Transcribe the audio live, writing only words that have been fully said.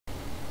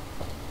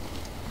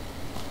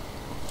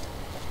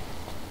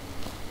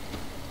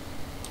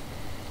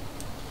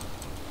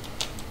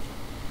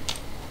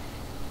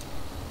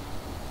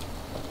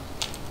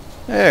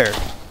There.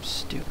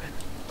 Stupid.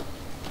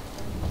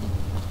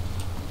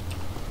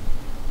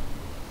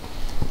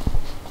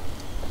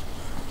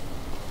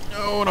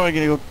 Oh, now I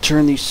gotta go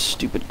turn these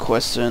stupid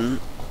quests in.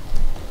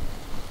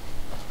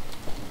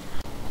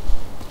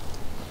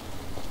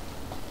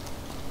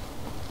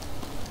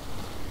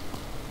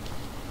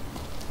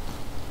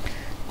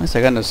 At least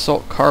I got an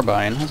assault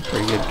carbine. That's a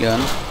pretty good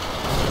gun.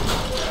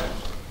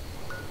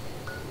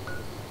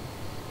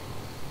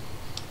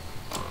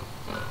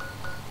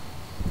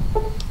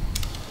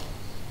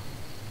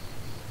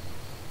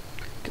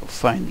 Go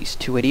find these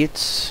two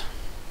idiots.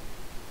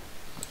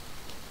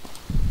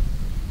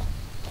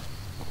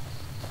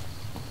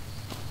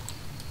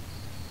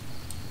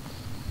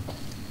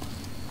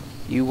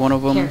 You one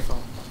of them?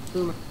 Careful.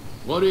 Boomer.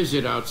 What is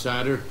it,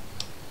 outsider?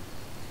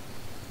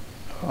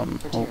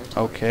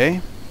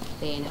 Okay.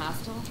 Being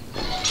hostile?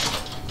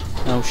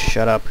 Oh,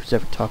 shut up. Who's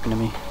ever talking to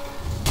me?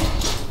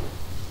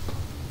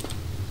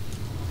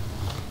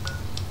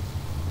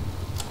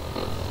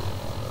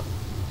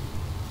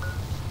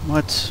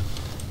 What?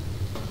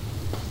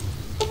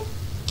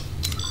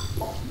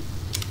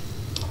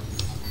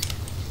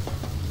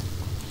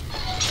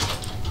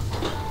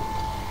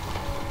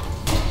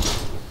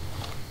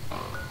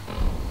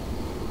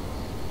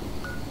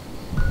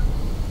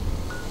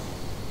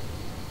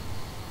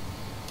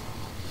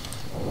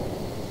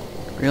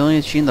 Really?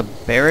 Is she in the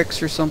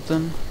barracks or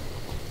something?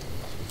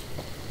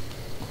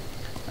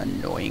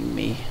 Annoying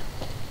me.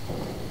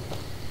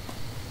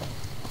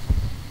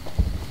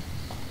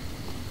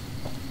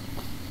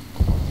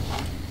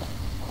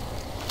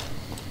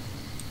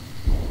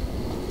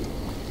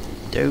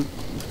 Dude,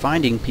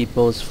 finding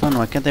people is fun.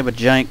 Why can't they have a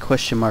giant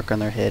question mark on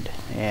their head?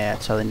 Yeah,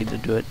 that's how they need to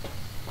do it.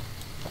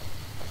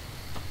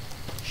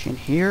 Is she in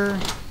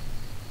here?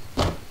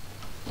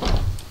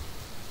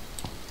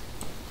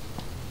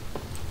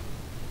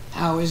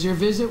 How is your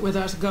visit with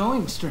us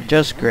going, stranger?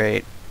 Just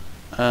great.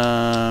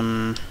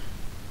 Crap.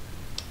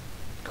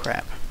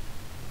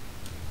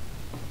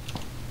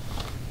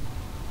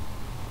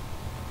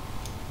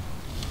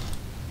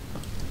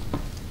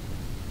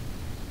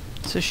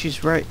 It says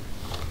she's right.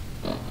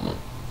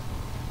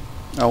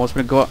 Oh, what's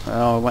gonna go up?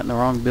 Oh, I went in the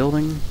wrong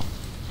building.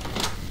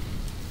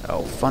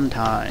 Oh, fun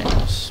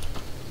times.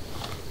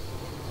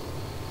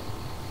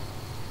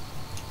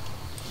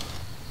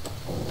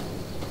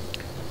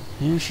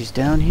 Yeah, she's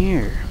down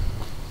here.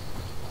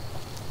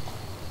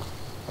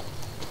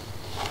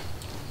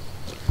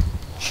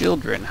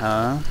 Children,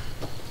 huh?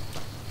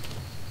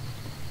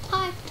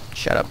 Hi.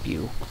 Shut up,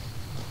 you.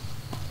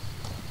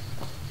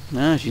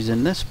 No, she's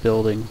in this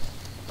building.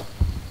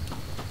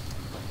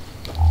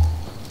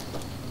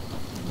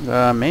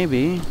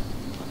 Maybe.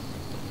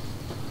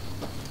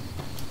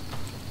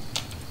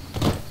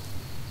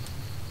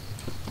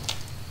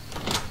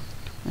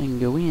 I can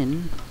go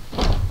in.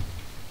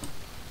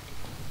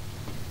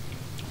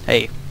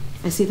 Hey.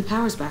 I see the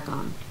power's back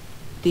on.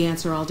 The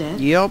ants are all dead?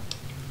 Yep.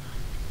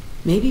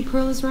 Maybe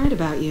Pearl is right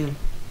about you.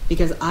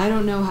 Because I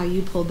don't know how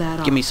you pulled that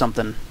off. Give me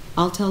something.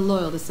 I'll tell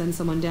Loyal to send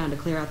someone down to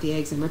clear out the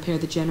eggs and repair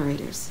the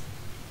generators.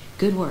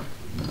 Good work.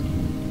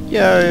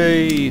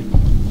 Yay!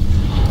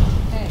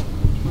 Hey.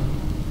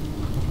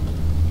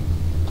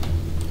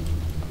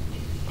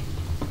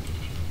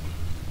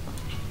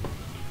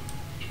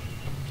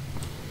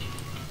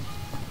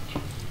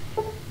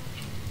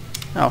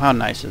 Oh, how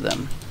nice of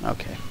them.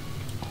 Okay.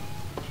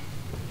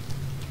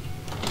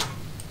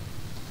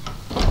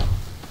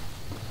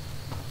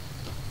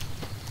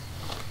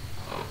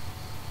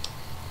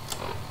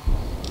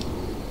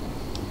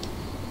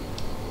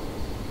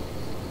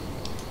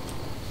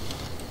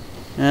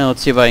 Now,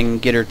 let's see if I can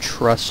get her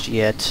trust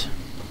yet.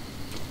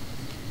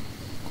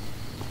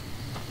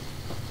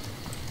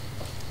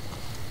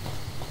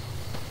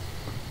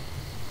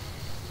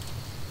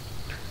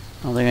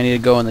 I don't think I need to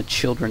go in the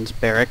children's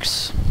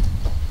barracks.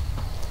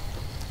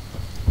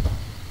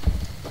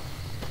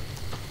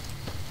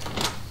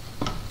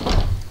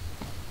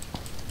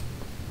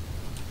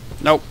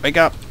 Nope, wake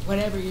up.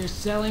 Whatever you're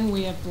selling,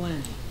 we have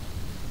plenty.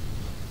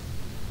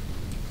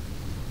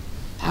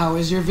 How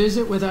is your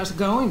visit with us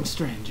going,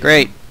 stranger?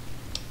 Great.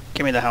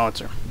 Give me the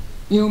howitzer.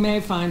 You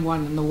may find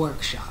one in the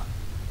workshop.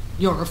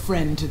 You're a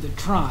friend to the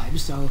tribe,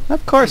 so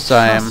Of course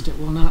I am. trust it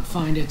will not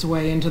find its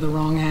way into the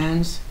wrong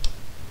hands.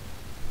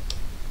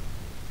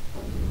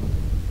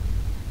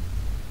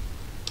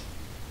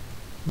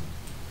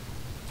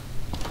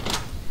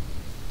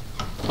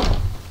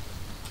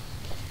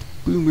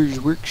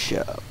 Boomer's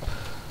workshop.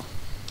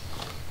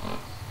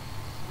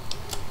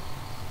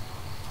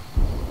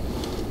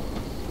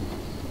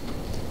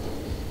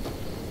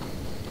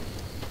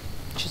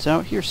 She's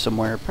out here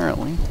somewhere,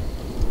 apparently.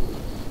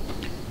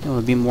 There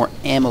would be more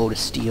ammo to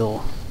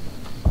steal.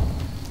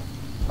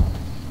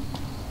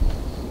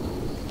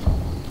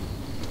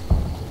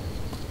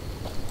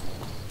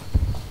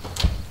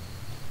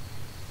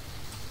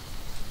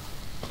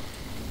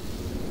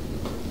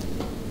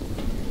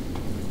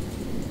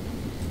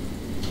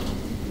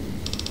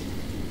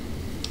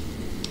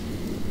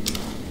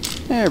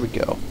 There we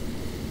go.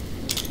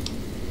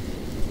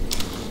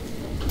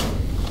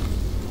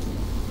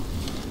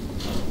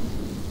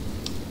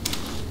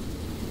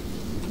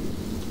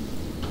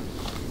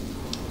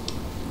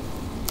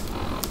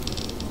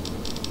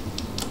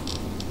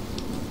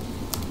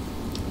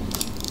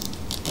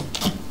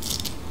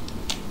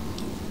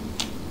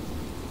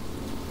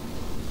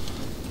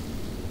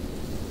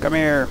 Come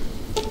here.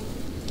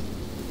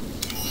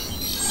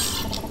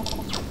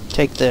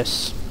 Take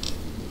this.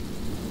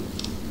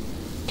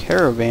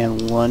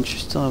 Caravan lunch.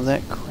 Still have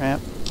that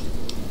crap.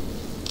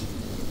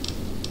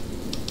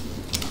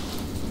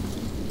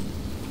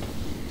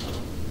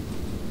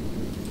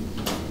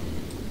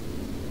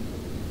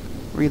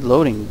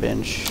 Reloading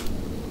bench.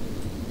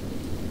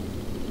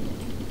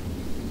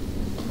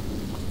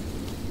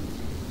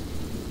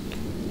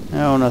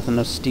 Oh, nothing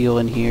to steal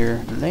in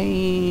here.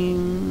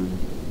 Lame.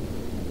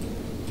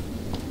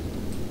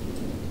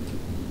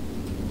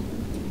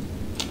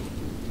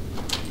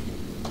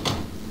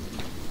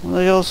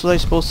 What else was I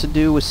supposed to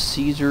do with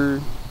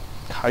Caesar,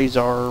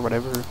 Kaiser,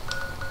 whatever?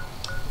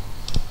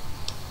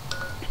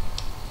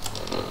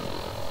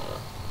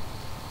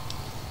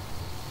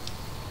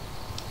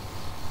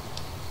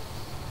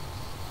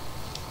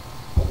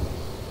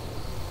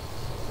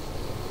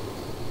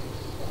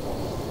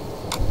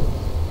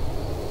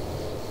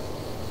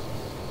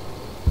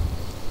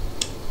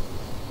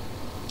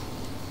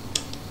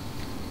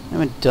 I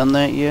haven't done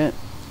that yet.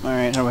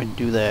 Alright, how do I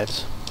do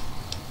that?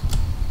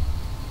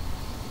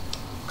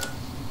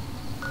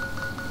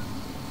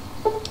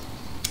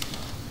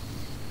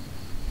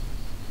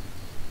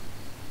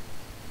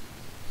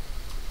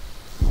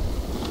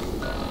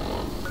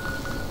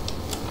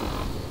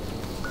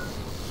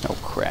 Oh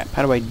crap,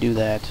 how do I do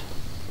that?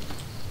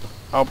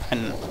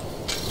 Open.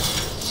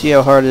 See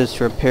how hard it is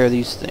to repair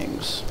these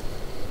things.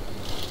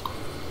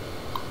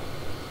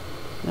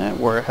 That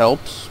where it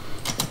helps.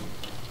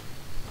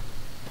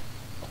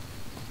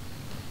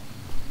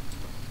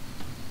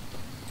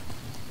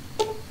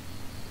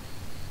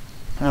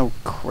 Oh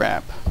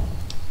crap.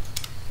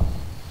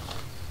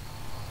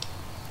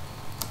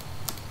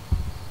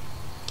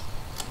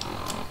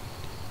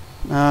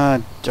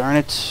 Ah, darn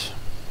it.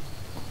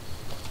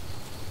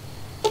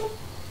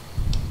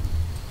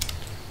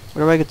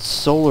 Where do I get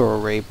solar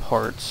array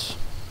parts?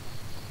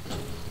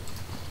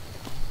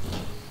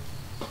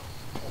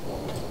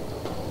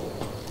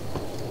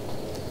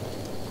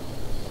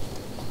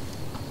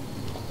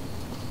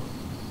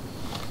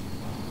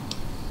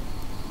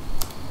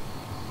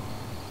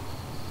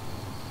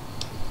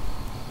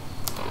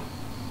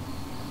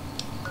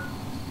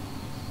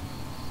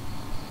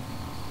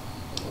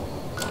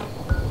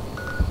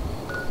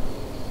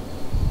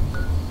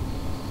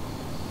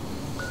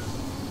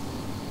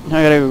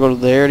 I gotta go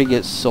there to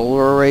get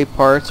solar array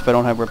parts if I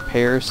don't have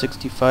repair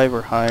 65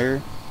 or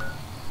higher.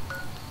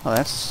 Oh,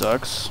 that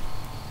sucks.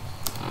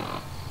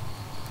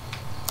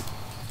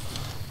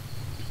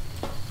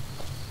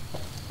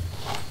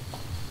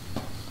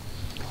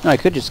 No, I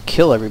could just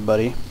kill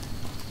everybody.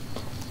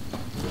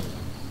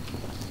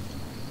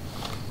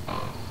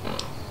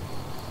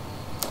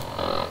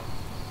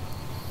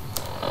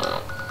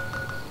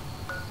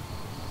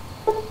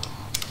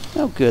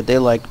 Oh good, they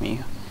like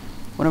me.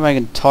 What if I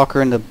can talk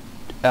her into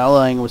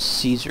allying with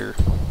Caesar?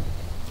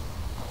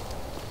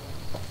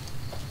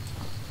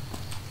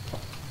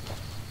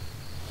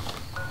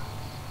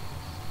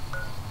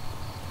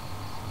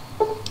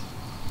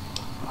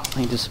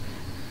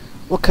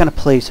 What kind of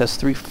place has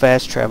 3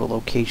 fast travel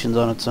locations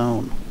on its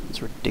own?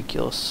 It's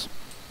ridiculous.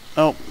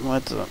 Oh,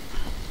 what's up?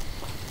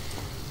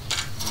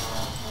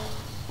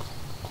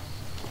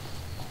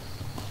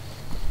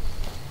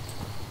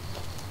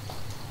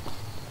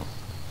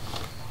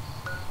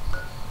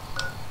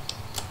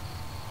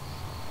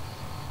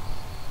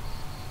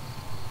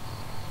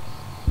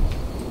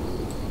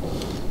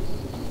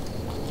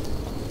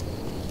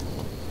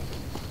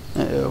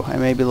 Uh-oh, I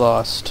may be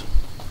lost.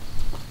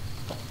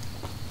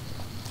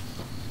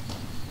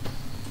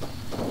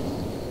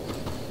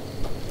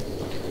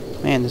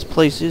 Man, this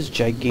place is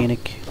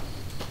gigantic.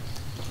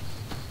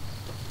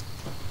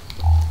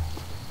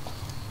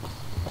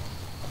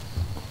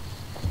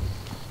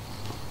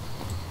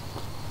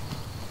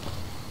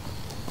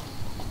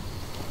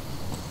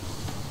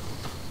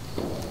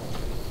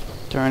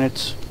 Darn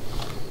it.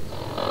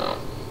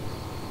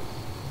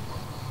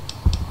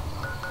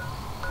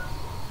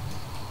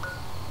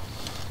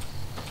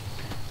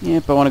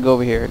 Yep, I want to go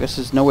over here. I guess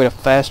there's no way to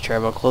fast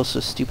travel close to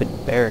this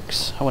stupid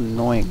barracks. How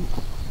annoying.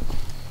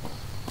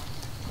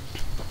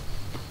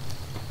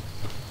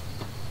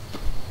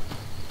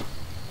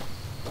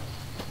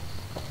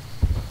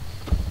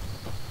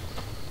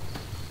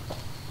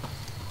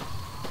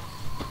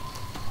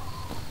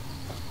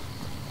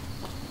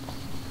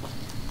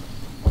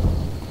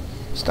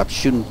 Stop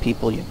shooting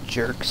people, you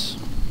jerks.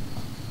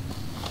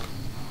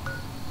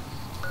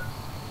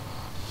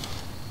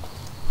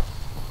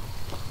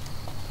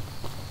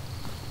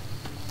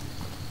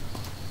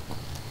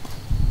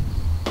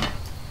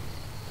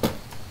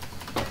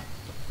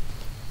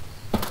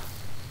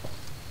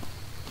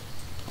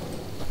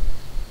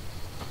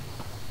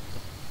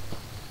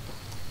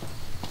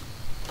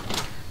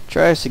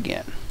 Try us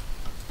again.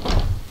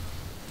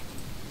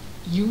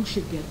 You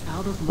should get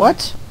out of my...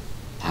 What?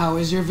 How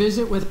is your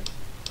visit with...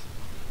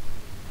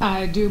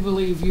 I do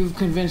believe you've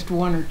convinced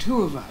 1 or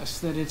 2 of us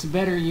that it's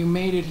better you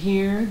made it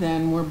here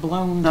than we're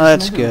blown to Oh,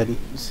 that's good.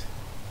 smithereens.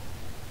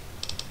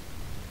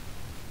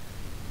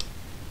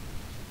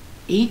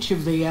 each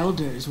of the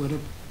elders would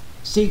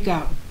seek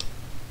out.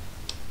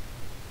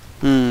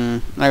 I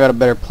got a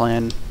better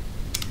plan.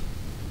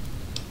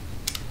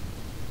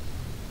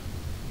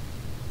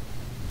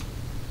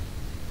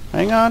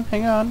 Hang on,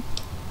 hang on.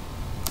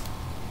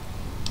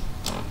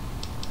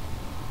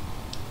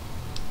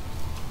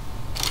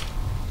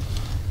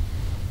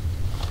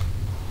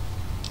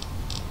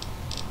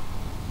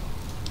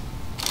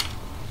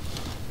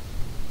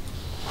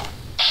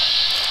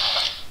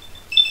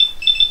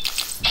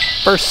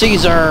 For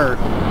Caesar!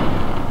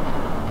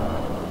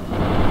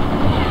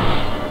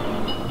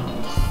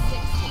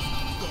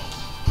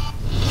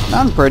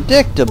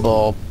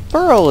 Unpredictable.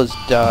 Burl has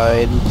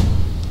died.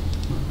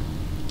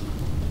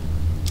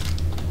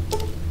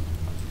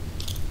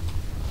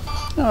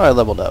 Oh, I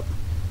leveled up.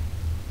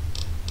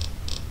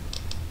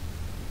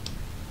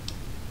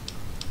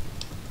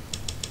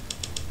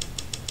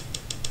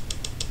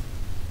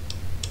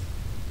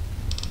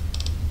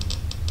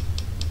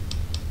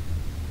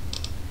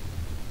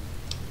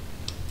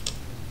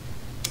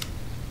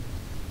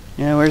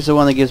 Yeah, where's the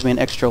one that gives me an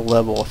extra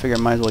level? I figure I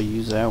might as well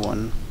use that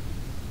one.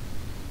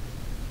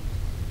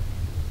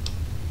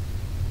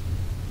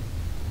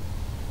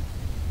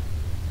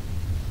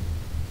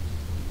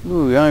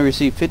 Ooh, you only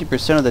receive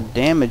 50% of the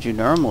damage you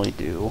normally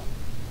do.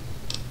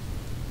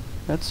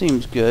 That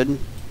seems good.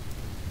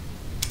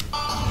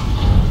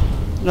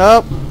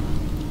 Nope.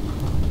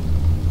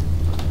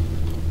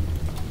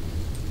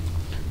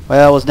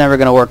 Well, it was never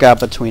going to work out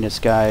between us,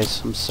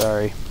 guys. I'm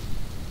sorry.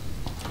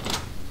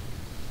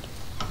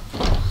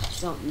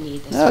 Don't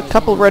need this. A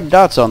couple red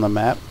dots on the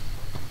map.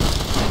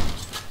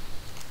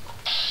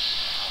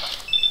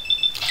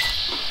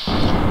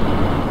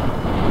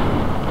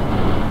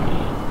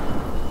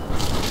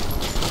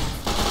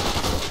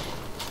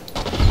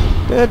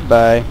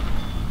 Goodbye.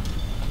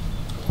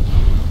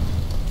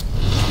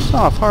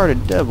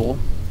 Soft-hearted devil.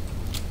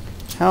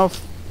 How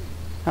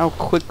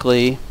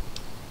quickly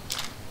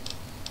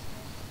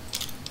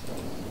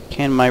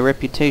can my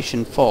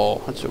reputation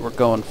fall? That's what we're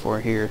going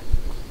for here.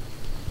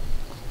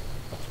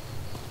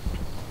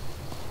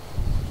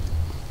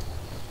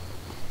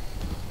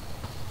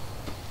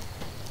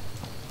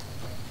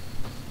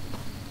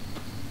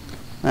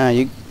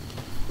 You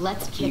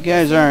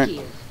guys aren't.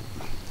 Here.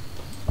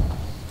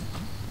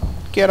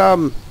 Get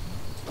 'em!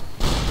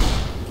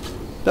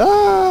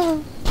 Ah!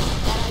 That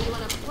how you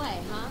wanna play,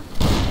 huh?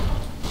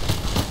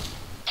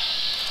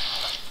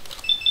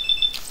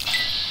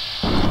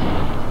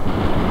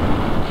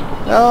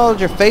 Oh, did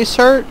your face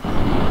hurt?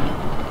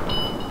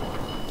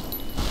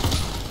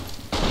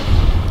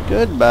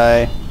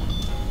 Goodbye.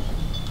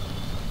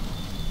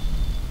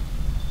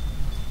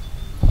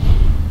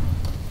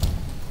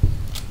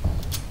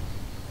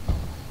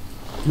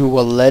 Ooh,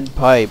 a lead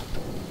pipe.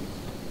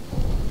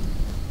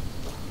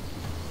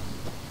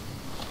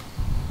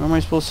 What am I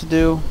supposed to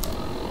do?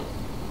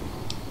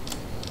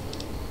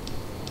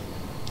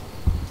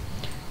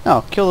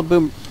 Oh, kill the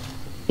boom.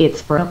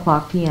 It's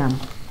 4:00 p.m.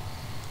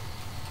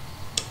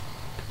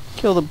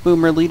 Kill the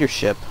boomer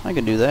leadership. I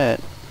can do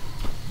that.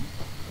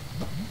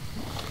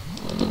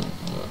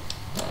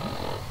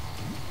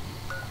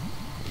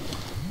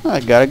 I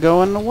gotta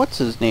go in what's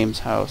his name's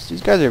house.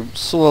 These guys are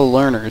slow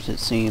learners, it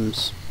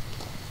seems.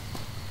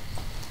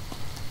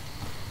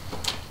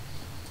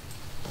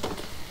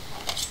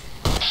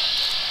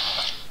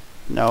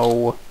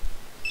 No.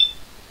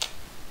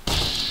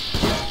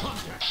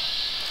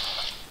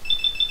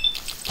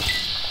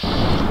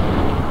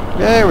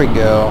 There we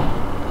go.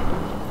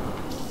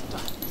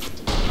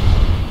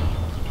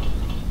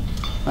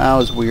 That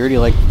was weird. He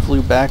like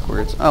flew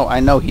backwards. Oh, I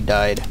know he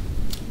died.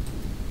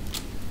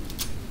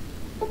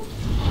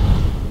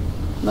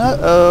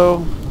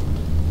 Uh-oh.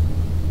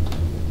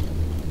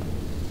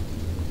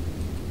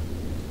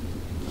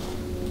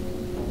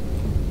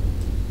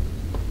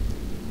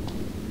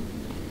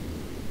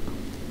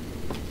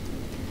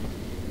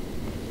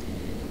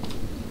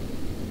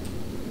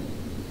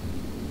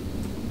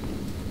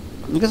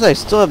 Because I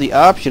still have the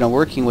option of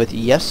working with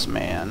Yes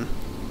Man.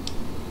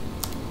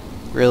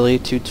 Really?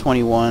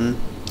 221?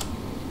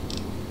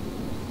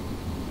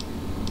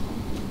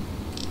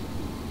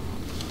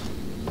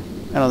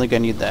 I don't think I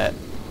need that.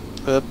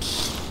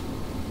 Oops.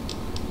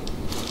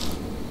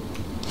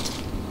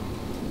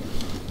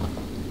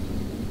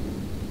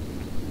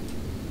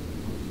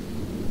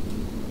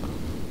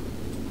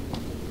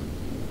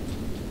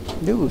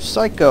 Ooh,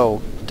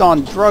 Psycho.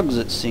 On drugs,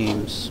 it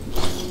seems.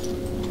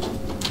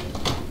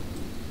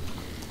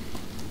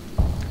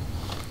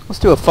 Let's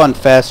do a fun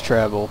fast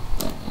travel.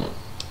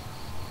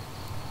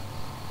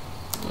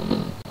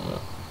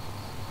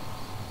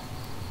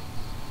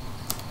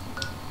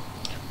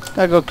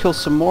 Gotta go kill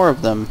some more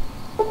of them,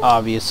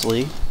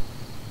 obviously.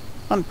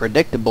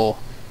 Unpredictable.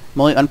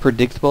 I'm only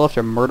unpredictable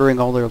after murdering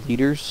all their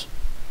leaders.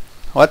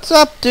 What's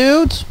up,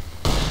 dudes?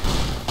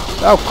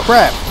 Oh,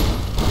 crap.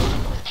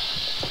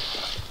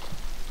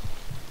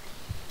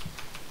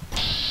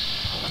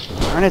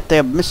 Darn it, they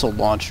have missile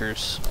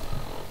launchers.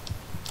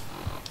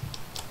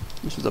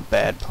 This was a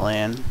bad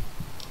plan.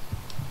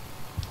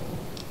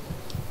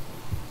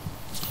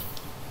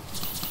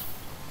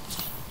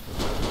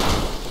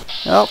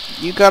 Oh,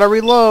 you gotta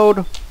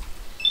reload.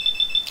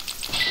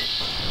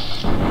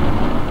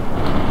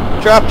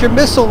 Dropped your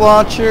missile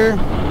launcher.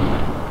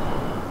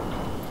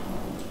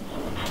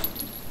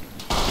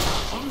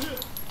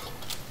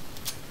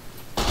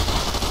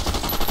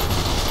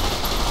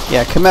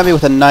 Yeah, come at me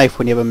with a knife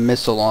when you have a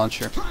missile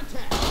launcher.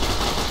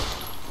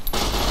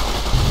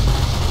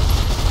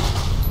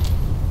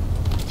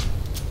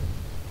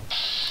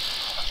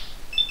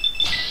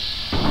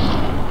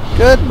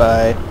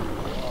 Goodbye.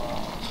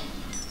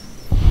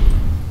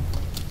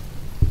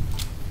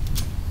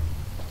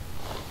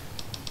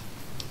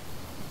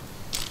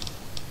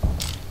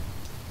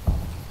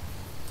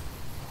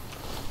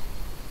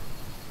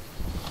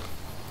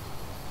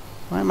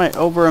 Why am I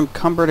over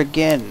encumbered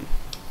again?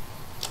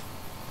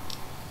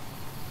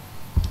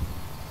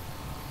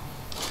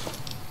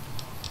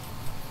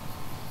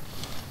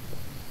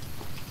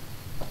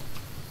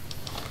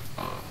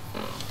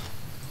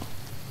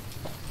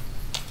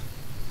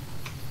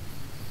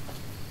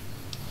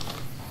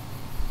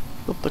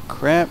 What the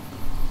crap?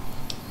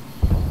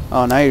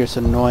 Oh, now you're just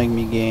annoying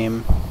me,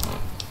 game.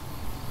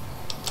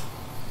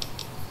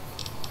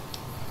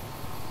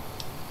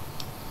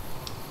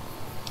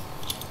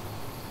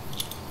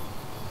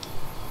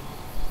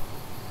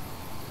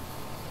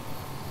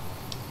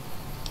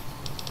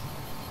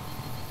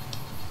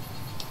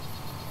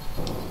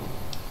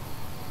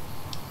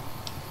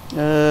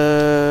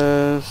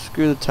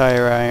 Screw the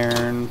tire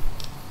iron.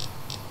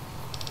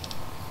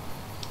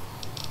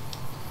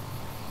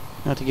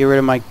 I have to get rid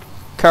of my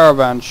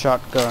caravan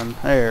shotgun.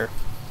 There.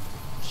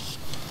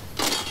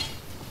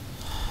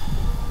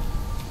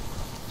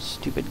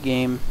 Stupid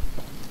game.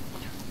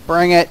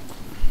 Bring it.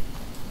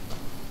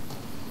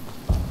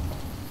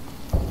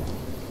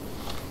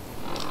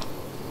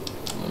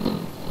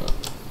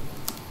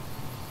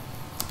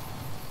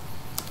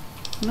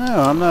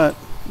 No, I'm not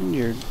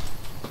injured.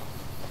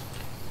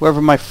 Wherever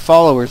my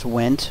followers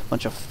went,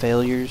 bunch of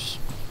failures.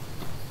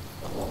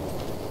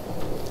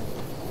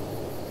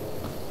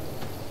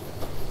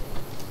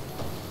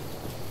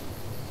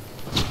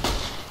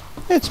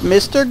 It's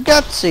Mr.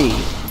 Gutsy.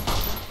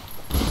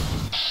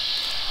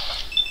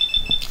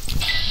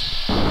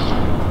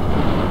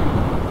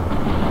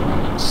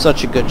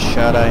 Such a good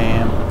shot I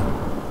am.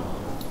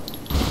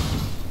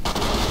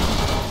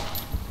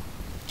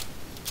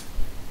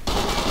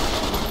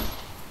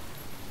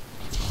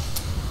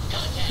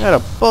 Out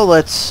of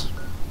bullets.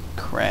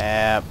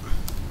 Crap.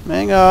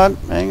 Hang on,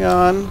 hang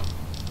on.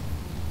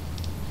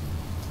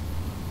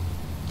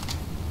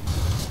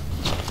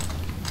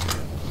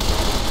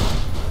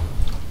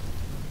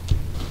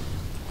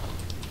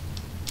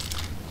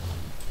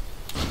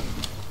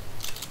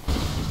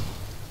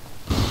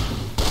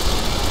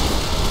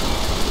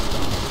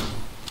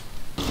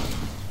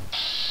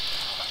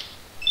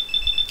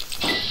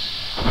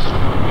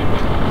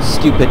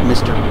 Stupid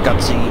Mr.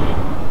 Gutsy.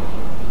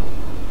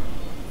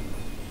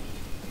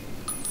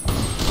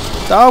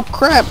 Oh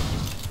crap!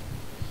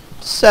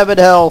 7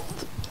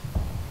 health.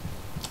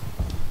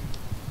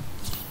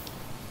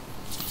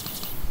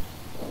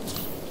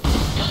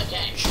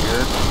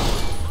 Jerk.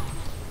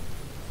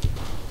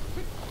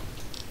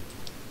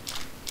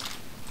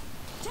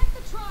 Protect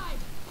the tribe.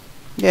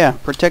 Yeah,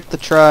 protect the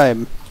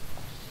tribe.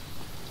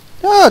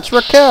 Oh, it's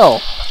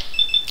Raquel.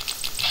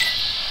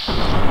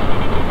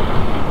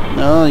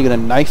 No, you gonna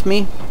knife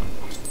me?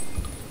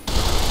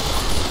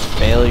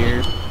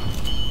 Failure.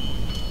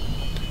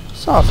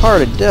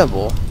 Soft-hearted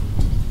devil.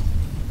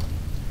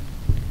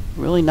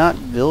 Really not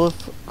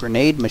Vilif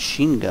grenade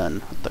machine gun.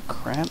 What the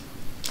crap?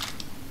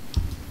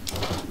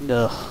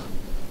 Ugh.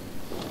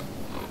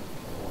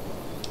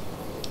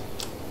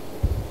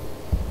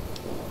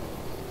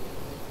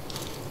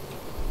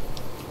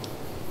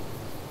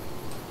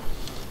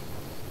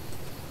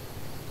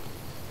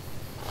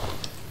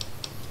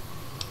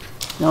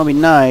 It would be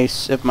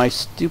nice if my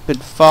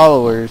stupid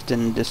followers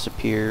didn't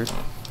disappear.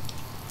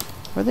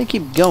 Where they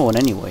keep going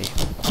anyway?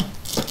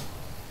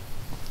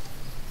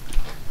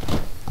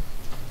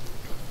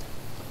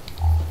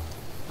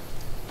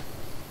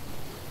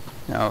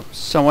 Now,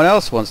 someone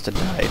else wants to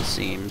die, it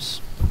seems.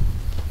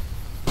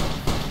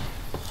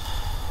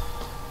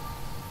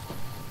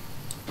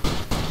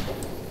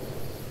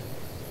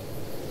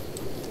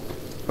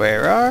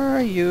 Where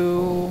are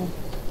you?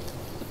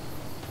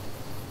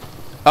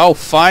 Oh,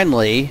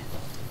 finally!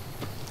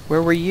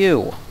 Where were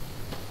you?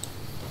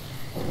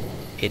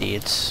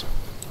 Idiots.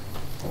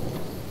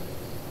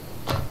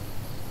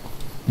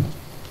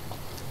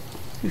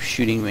 Who's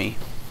shooting me?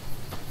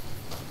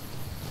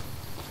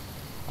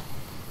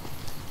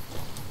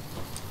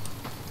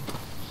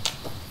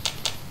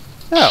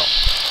 Oh.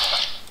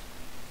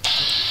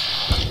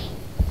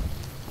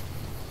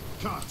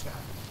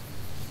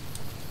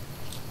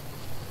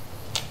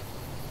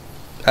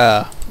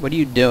 What are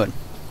you doing?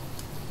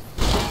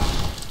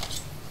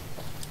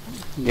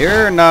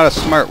 You're not a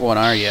smart one,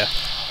 are you?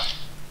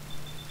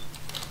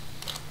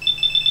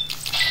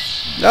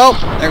 Nope,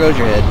 there goes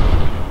your head.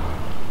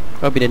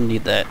 Hope you didn't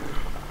need that.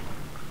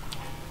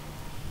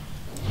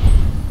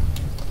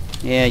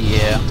 Yeah,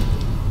 yeah.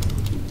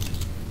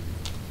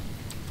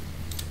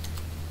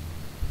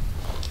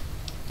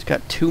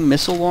 Got 2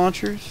 missile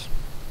launchers?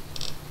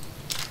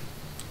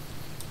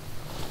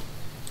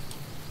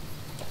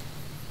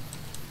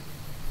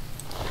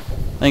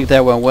 I think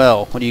that went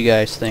well. What do you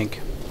guys think?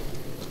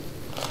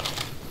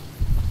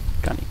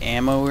 Got any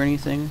ammo or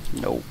anything?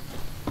 Nope.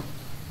 I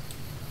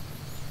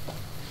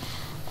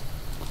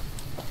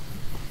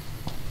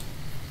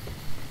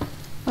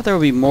thought there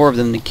would be more of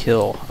them to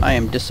kill. I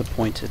am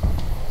disappointed.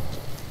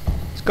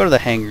 Let's go to the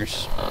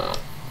hangars.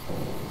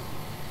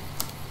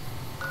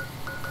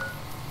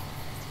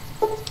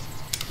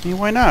 I mean,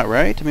 why not,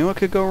 right? I mean, what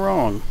could go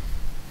wrong?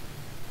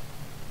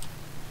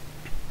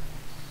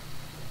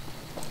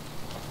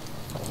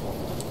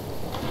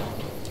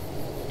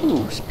 Ooh,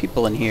 there's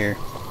people in here.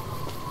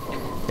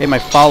 Hey, my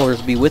followers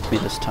be with me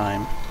this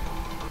time.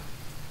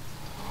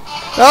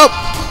 Oh!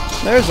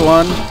 There's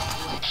one.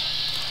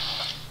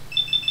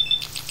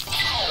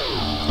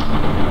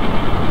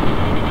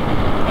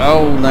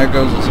 Oh, there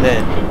goes his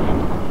head.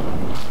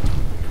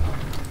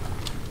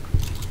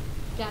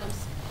 Got him.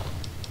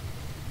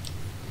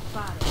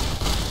 Spotted.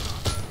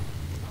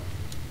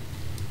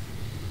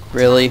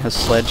 Really? A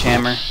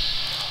sledgehammer?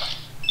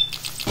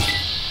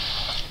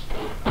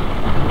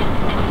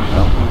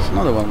 Oh, there's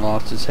another one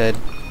lost his head.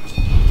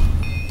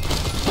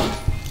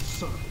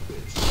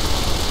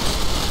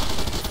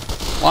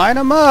 Line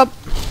them up!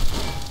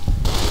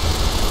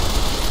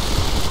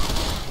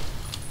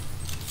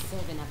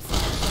 Saving up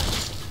some.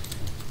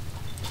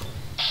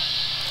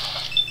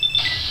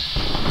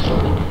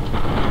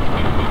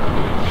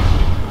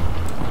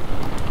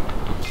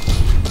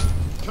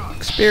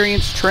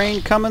 Experienced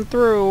train coming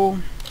through.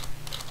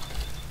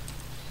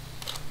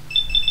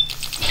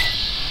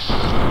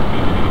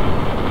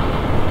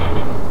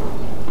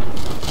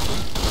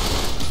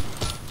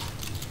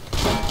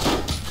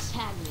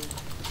 Tag me.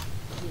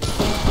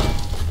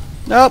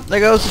 Nope, there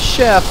goes the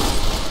chef.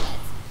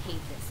 Hate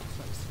this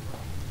place.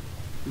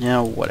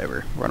 No,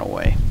 whatever. Run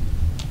away.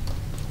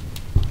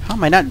 How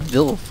am I not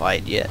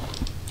vilified yet?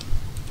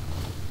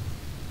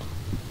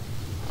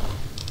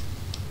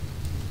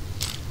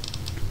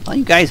 All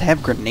you guys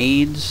have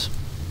grenades?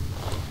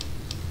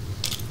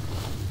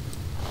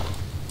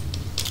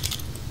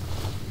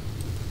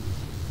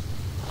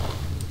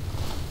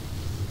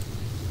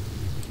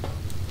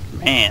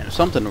 Man,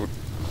 something...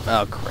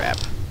 Oh, crap.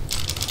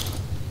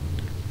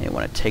 They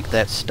want to take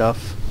that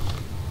stuff.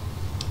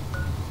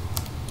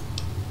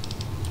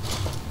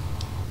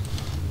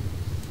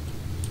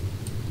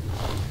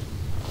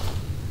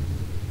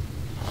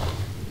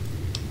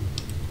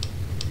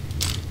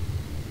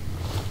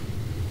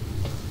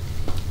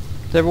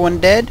 Is everyone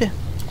dead?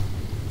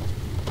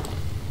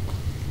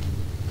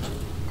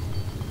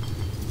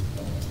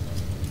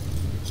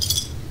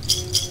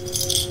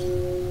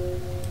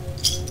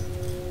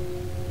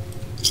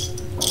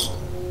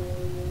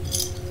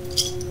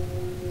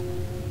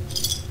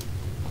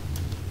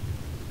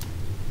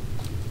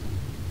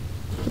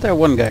 Where'd that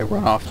one guy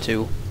run off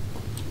to?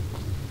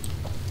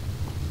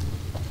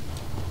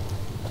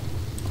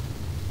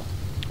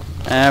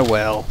 Ah,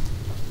 well.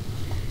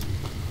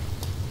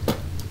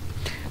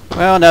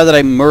 Well, now that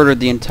I murdered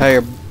the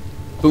entire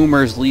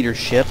Boomer's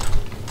leadership, I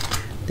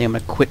think I'm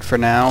gonna quit for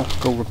now.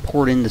 Go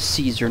report in to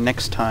Caesar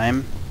next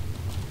time.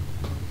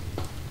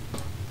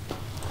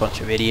 Bunch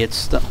of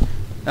idiots.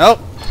 Oh!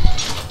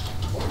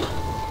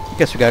 I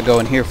guess we gotta go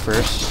in here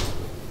first.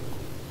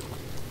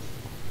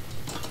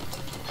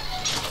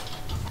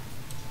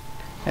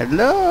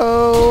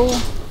 Hello?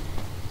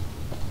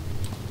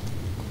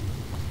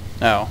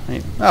 Oh.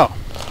 Oh.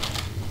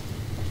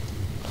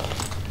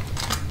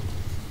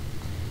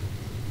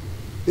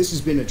 This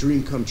has been a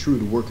dream come true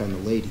to work on the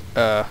lady.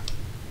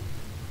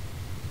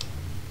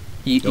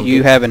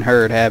 You haven't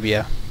heard, have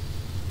you?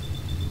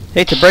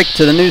 Hate to break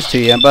to the news to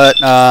you,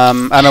 but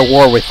I'm at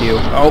war with you.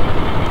 Oh,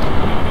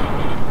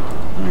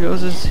 there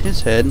goes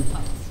his head.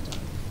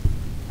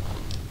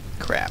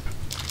 Crap.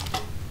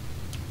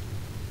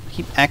 I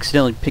keep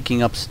accidentally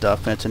picking up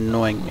stuff, and it's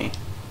annoying me.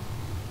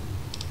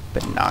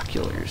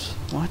 Binoculars.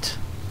 What?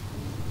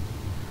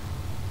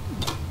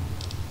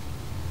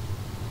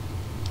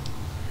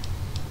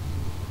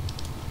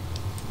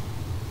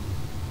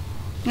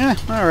 Yeah,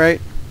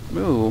 alright.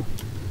 Ooh.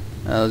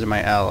 Those are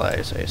my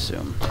allies, I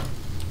assume.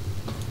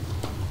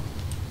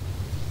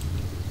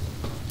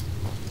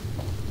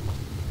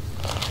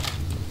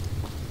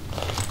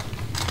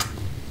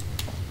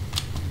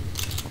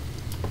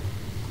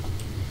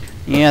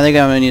 Yeah, I think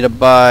I'm gonna need to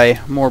buy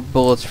more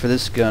bullets for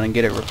this gun and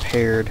get it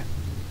repaired.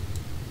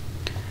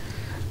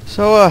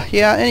 So,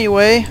 yeah,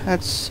 anyway,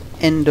 that's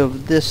end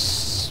of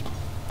this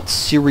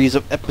series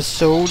of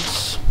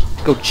episodes.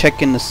 Go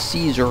check in the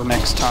Caesar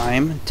next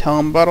time and tell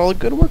him about all the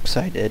good works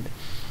I did.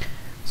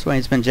 So,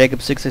 it's been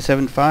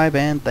Jacob675,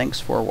 and thanks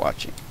for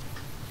watching.